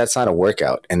 to me, that's not a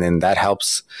workout. And then that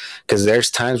helps because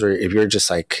there's times where if you're just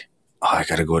like, oh, I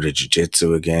got to go to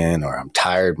jujitsu again, or I'm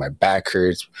tired, my back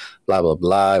hurts, blah, blah,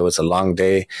 blah. It was a long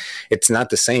day. It's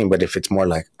not the same. But if it's more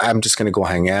like, I'm just going to go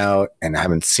hang out and I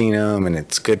haven't seen them and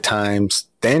it's good times,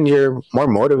 then you're more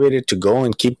motivated to go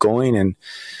and keep going.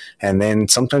 And then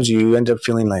sometimes you end up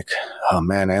feeling like, oh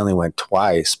man, I only went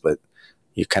twice, but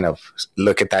you kind of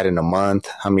look at that in a month,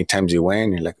 how many times you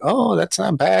went, you're like, oh, that's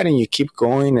not bad. And you keep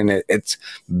going and it's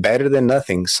better than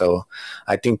nothing. So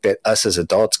I think that us as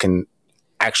adults can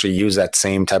actually use that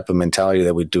same type of mentality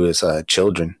that we do as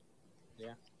children.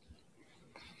 Yeah.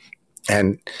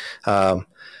 And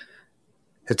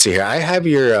let's see here. I have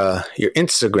your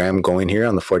Instagram going here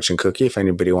on the Fortune Cookie if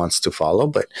anybody wants to follow.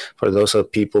 But for those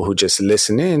of people who just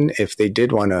listen in, if they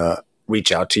did want to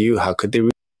reach out to you, how could they?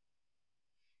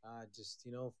 Just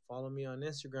follow me on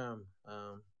Instagram.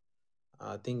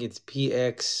 I think it's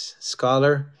PX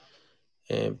Scholar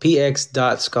and PX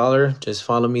dot Scholar. Just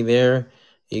follow me there.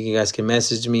 You guys can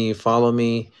message me, follow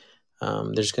me.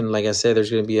 There's gonna, like I said, there's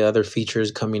gonna be other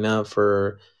features coming up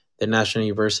for the National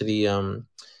University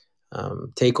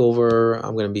takeover.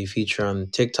 I'm gonna be featured on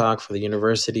TikTok for the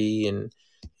university, and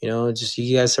just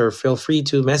you guys are feel free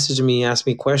to message me, ask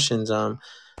me questions. That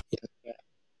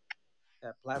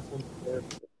platform is there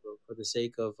for the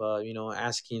sake of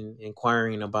asking,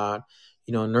 inquiring about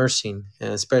nursing,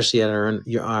 and especially at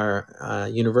our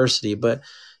university. But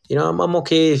I'm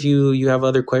okay if you have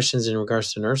other questions in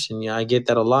regards to nursing. Yeah, I get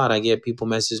that a lot. I get people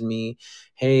message me,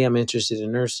 "Hey, I'm interested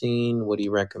in nursing. What do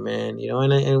you recommend?"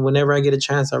 And whenever I get a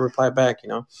chance, I reply back.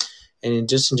 And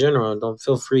just in general, don't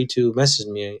feel free to message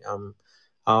me.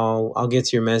 I'll get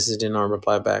to your message and I'll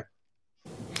reply back.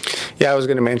 Yeah, I was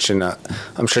going to mention,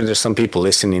 I'm sure there's some people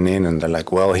listening in and they're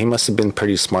like, well, he must have been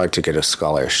pretty smart to get a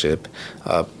scholarship,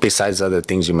 besides other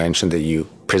things you mentioned that you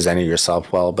presented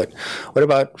yourself well. But what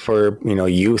about for,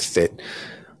 youth that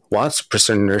wants to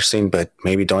pursue nursing but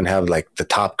maybe don't have like the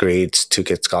top grades to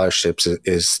get scholarships?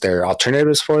 Is there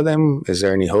alternatives for them? Is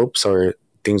there any hopes or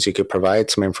things you could provide,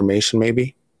 some information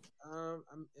maybe?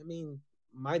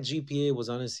 My GPA was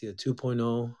honestly a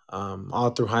 2.0 all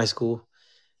through high school.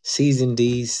 C's and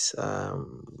D's,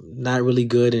 not really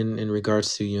good in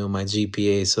regards to my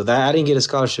GPA. So that I didn't get a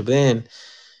scholarship then.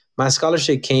 My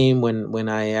scholarship came when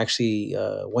I actually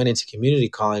went into community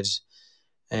college,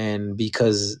 and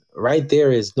because right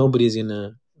there is nobody's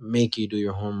gonna make you do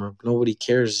your homework. Nobody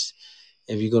cares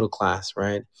if you go to class,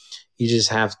 right? You just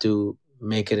have to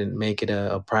make it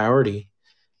a priority.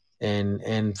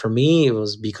 And for me, it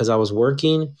was because I was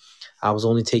working. I was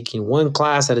only taking one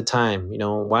class at a time.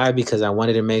 Why? Because I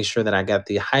wanted to make sure that I got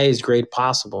the highest grade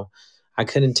possible. I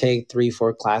couldn't take 3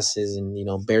 4 classes and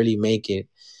barely make it,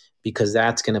 because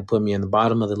that's going to put me on the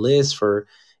bottom of the list for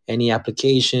any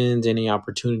applications, any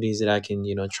opportunities that I can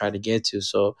try to get to.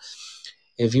 So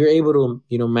if you're able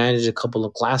to manage a couple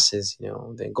of classes,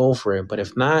 then go for it. But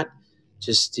if not,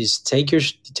 just take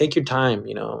your time.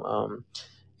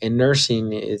 In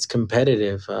nursing, it's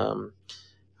competitive.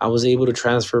 I was able to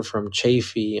transfer from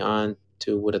Chafee on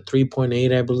to with a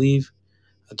 3.8, I believe,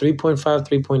 a 3.5,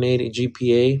 3.8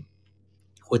 GPA,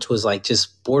 which was like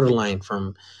just borderline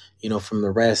from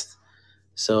the rest.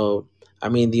 So, I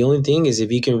mean, the only thing is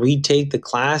if you can retake the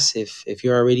class, if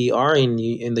you already are in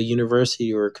the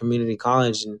university or community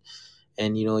college,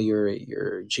 and your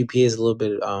GPA is a little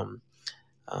bit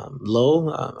low,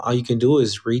 all you can do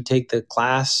is retake the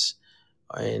class,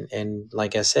 and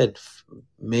like I said,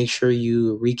 make sure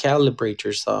you recalibrate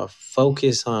yourself.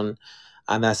 Focus on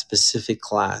that specific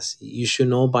class. You should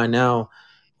know by now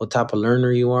what type of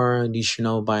learner you are. You should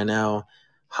know by now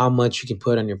how much you can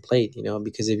put on your plate.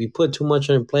 Because if you put too much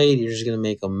on your plate, you're just gonna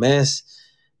make a mess.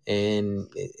 And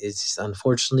it's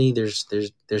unfortunately there's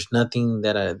nothing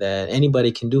that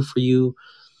anybody can do for you.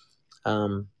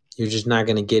 You're just not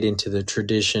going to get into the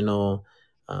traditional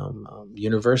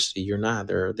university. You're not.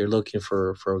 They're looking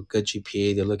for a good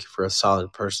GPA. They're looking for a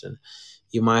solid person.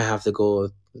 You might have to go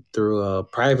through a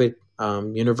private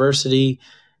university,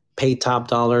 pay top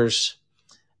dollars.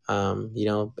 And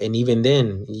even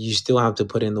then, you still have to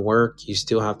put in the work. You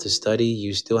still have to study.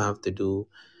 You still have to do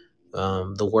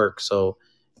the work. So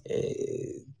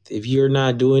if you're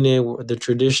not doing it the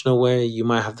traditional way, you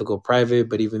might have to go private.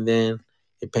 But even then,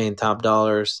 you're paying top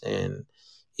dollars, and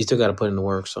you still got to put in the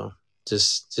work. So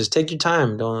just take your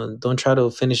time. Don't try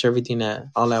to finish everything at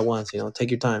all at once.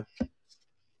 Take your time.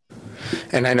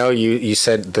 And I know you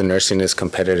said the nursing is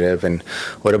competitive, and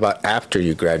what about after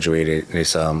you graduated?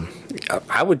 Is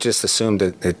I would just assume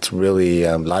that it's really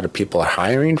a lot of people are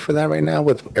hiring for that right now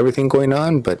with everything going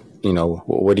on. But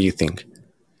what do you think?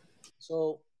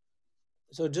 So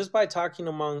so just by talking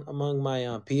among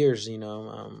my peers, I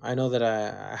know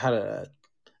that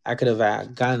I could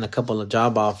have gotten a couple of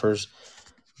job offers,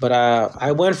 but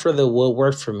I went for the what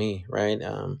worked for me, right?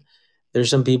 There's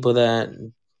some people that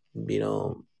you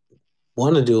know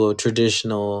want to do a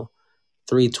traditional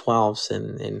 3/12s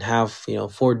and have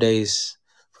 4 days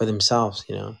for themselves,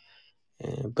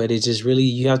 but it's just really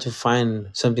you have to find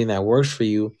something that works for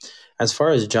you. As far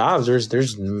as jobs,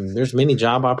 there's many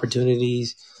job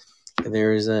opportunities.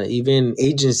 There's even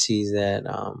agencies that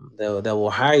will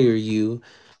hire you,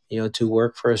 to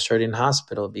work for a certain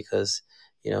hospital, because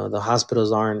the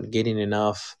hospitals aren't getting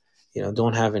enough,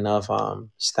 don't have enough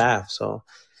staff. So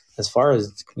as far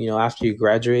as after you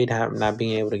graduate, not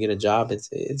being able to get a job,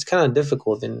 it's kind of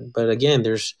difficult. And but again,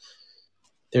 there's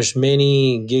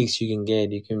many gigs you can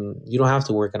get. You don't have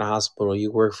to work in a hospital.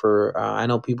 You work for I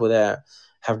know people that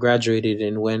have graduated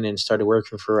and went and started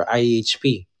working for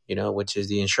IHP, which is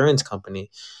the insurance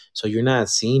company. So you're not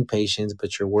seeing patients,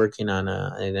 but you're working on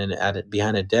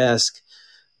behind a desk,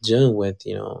 dealing with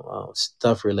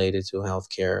stuff related to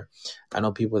healthcare. I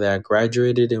know people that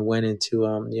graduated and went into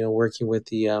working with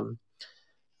the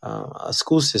a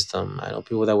school system. I know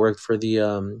people that worked for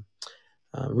the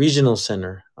regional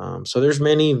center. So there's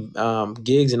many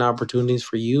gigs and opportunities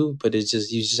for you, but it's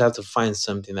just you just have to find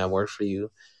something that works for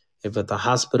you. If the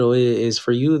hospital is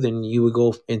for you, then you would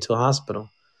go into a hospital.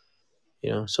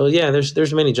 So yeah,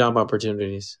 there's many job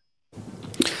opportunities.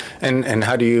 And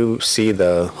how do you see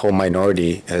the whole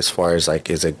minority as far as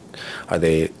like is it are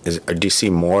they is or do you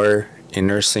see more in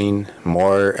nursing,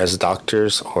 more as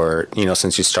doctors, or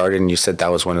since you started and you said that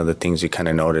was one of the things you kind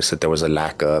of noticed that there was a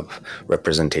lack of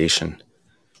representation.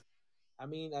 I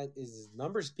mean,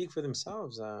 numbers speak for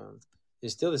themselves.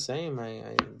 It's still the same.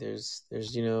 There's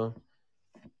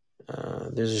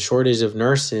a shortage of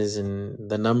nurses, and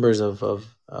the numbers of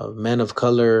men of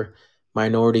color,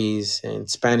 minorities, and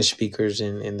Spanish speakers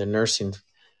in the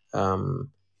um,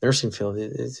 nursing field.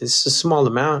 It's a small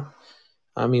amount.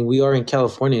 I mean, we are in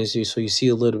California, so you see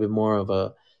a little bit more of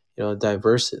a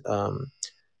diverse uh,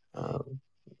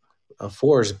 a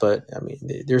force, but I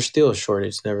mean, there's still a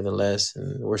shortage nevertheless,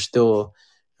 and we're still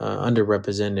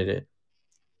underrepresented.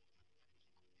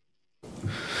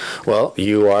 Well,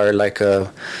 you are like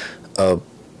a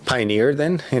pioneer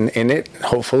then in it,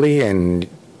 hopefully, and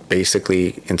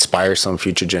basically inspire some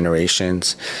future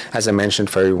generations. As I mentioned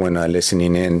for everyone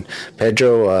listening in,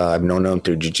 Pedro, I've known him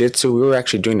through jiu-jitsu. We were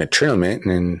actually doing a tournament,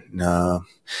 and I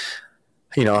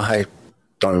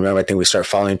don't remember. I think we started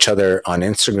following each other on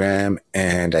Instagram,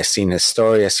 and I seen his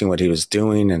story. I seen what he was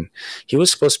doing, and he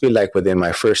was supposed to be like within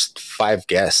my first five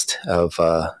guests of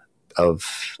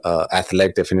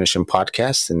Athletic Definition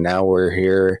podcast, and now we're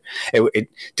here. It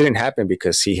didn't happen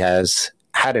because he has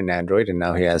had an Android and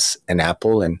now he has an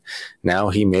Apple, and now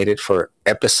he made it for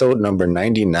episode number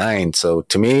 99. So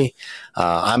to me,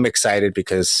 I'm excited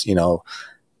because in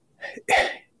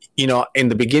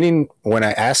the beginning when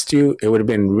I asked you, it would have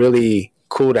been really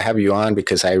cool to have you on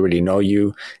because I already know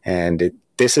you, and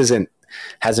this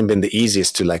hasn't been the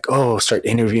easiest to like, start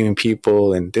interviewing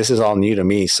people, and this is all new to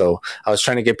me. So I was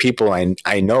trying to get people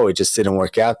I know. It just didn't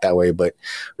work out that way, but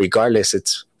regardless,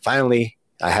 it's finally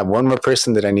I have one more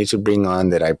person that I need to bring on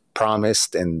that I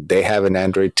promised, and they have an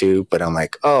Android too. But I'm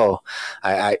like,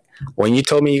 I when you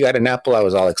told me you got an Apple, I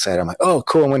was all excited. I'm like, oh,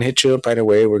 cool, I'm gonna hit you up right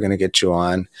away. We're gonna get you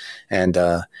on, and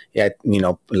yeah,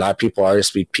 a lot of people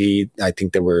RSVP. I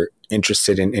think they were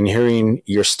interested in hearing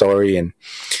your story, and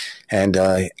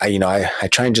I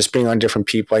try and just bring on different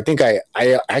people. I think I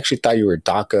actually thought you were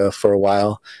DACA for a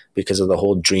while because of the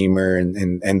whole dreamer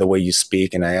and the way you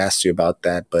speak, and I asked you about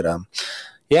that. But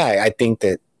yeah, I think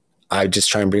that I just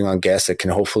try and bring on guests that can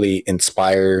hopefully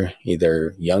inspire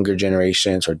either younger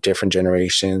generations or different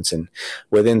generations. And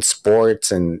within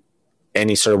sports and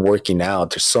any sort of working out,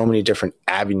 there's so many different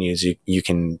avenues you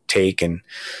can take, and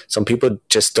some people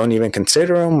just don't even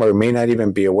consider them or may not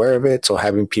even be aware of it. So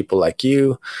having people like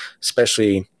you,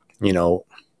 especially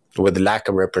with the lack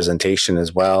of representation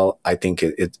as well, I think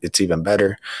it's even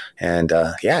better. And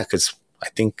yeah, because I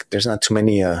think there's not too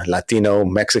many Latino,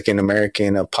 Mexican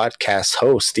American podcast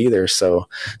hosts either. So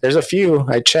there's a few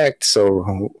I checked.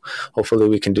 So hopefully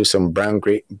we can do some brown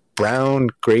great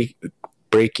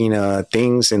breaking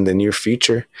things in the near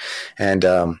future. And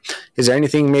is there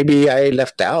anything maybe I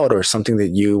left out or something that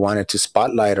you wanted to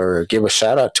spotlight or give a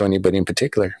shout out to anybody in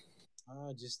particular?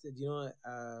 Just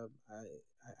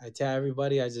I tell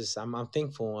everybody, I'm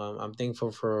thankful. I'm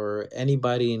thankful for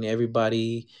anybody and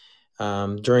everybody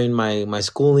during my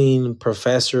schooling,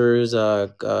 professors,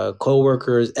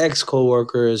 coworkers, ex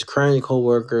coworkers, current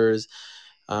coworkers,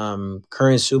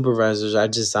 current supervisors.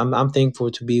 I'm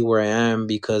thankful to be where I am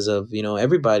because of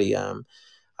everybody. I'm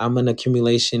an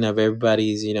accumulation of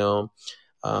everybody's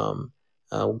um,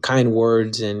 kind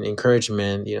words and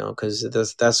encouragement. Because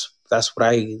that's what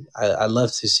I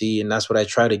love to see, and that's what I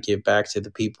try to give back to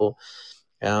the people.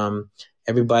 Um,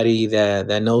 Everybody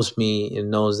that knows me and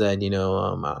knows that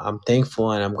I'm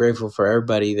thankful and I'm grateful for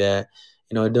everybody that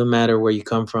it don't matter where you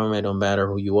come from, it don't matter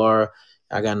who you are.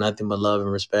 I got nothing but love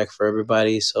and respect for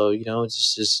everybody. So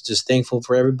just thankful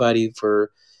for everybody for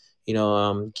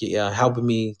helping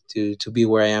me to be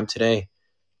where I am today.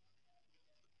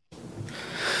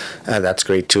 That's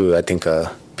great too. I think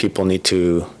people need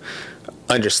to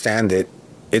understand that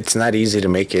it's not easy to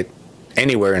make it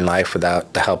anywhere in life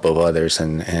without the help of others,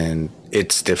 and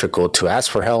it's difficult to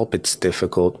ask for help. It's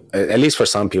difficult, at least for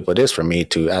some people. It is for me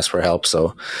to ask for help.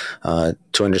 So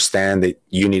to understand that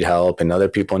you need help and other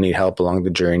people need help along the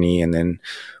journey, and then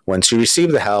once you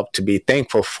receive the help, to be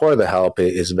thankful for the help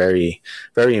is very,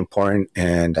 very important.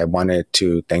 And I wanted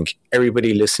to thank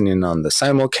everybody listening on the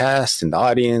simulcast, in the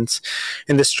audience,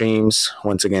 in the streams.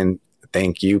 Once again,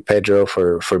 thank you, Pedro,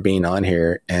 for being on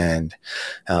here, and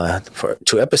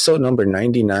to episode number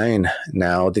 99.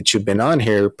 Now that you've been on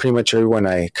here, pretty much everyone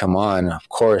I come on, of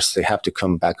course, they have to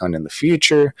come back on in the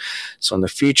future. So in the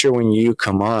future, when you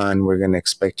come on, we're going to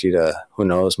expect you to, who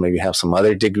knows, maybe have some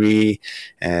other degree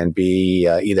and be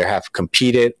either have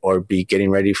competed or be getting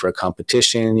ready for a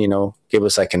competition. Give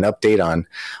us like an update on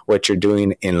what you're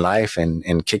doing in life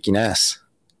and kicking ass.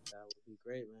 That would be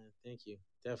great, man. Thank you.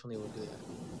 Definitely will do that.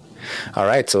 All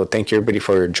right. So thank you everybody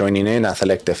for joining in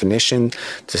Athletic Definition.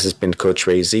 This has been Coach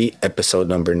Ray Z, episode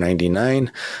number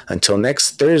 99. Until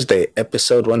next Thursday,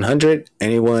 episode 100.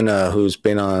 Anyone who's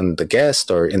been on the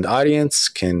guest or in the audience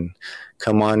can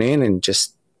come on in and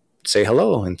just say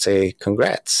hello and say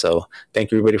congrats. So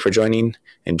thank you everybody for joining.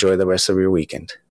 Enjoy the rest of your weekend.